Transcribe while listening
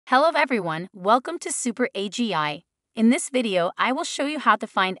Hello everyone, welcome to SuperAGI. In this video, I will show you how to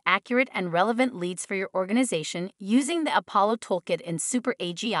find accurate and relevant leads for your organization using the Apollo toolkit in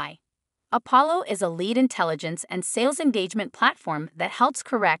SuperAGI. Apollo is a lead intelligence and sales engagement platform that helps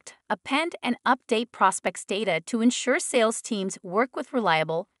correct, append, and update prospects' data to ensure sales teams work with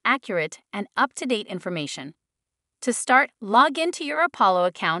reliable, accurate, and up-to-date information. To start, log into your Apollo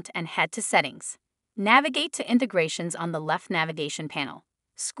account and head to Settings. Navigate to Integrations on the left navigation panel.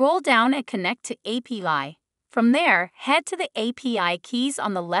 Scroll down and connect to API. From there, head to the API keys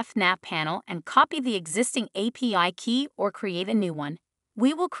on the left nav panel and copy the existing API key or create a new one.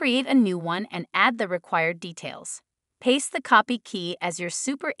 We will create a new one and add the required details. Paste the copy key as your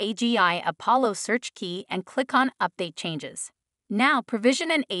SuperAGI Apollo search key and click on Update Changes. Now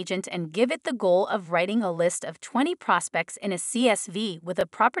provision an agent and give it the goal of writing a list of 20 prospects in a CSV with a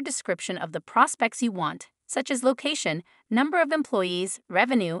proper description of the prospects you want, such as location, number of employees,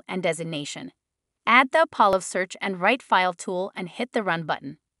 revenue, and designation. Add the Apollo Search and Write File tool and hit the Run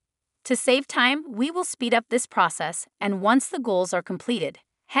button. To save time, we will speed up this process, and once the goals are completed,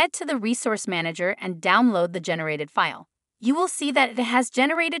 head to the Resource Manager and download the generated file. You will see that it has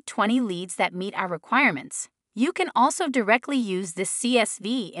generated 20 leads that meet our requirements. You can also directly use this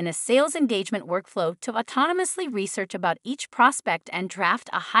CSV in a sales engagement workflow to autonomously research about each prospect and draft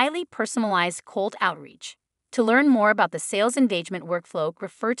a highly personalized cold outreach. To learn more about the sales engagement workflow,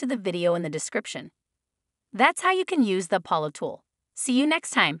 refer to the video in the description. That's how you can use the Apollo tool. See you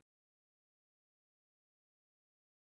next time.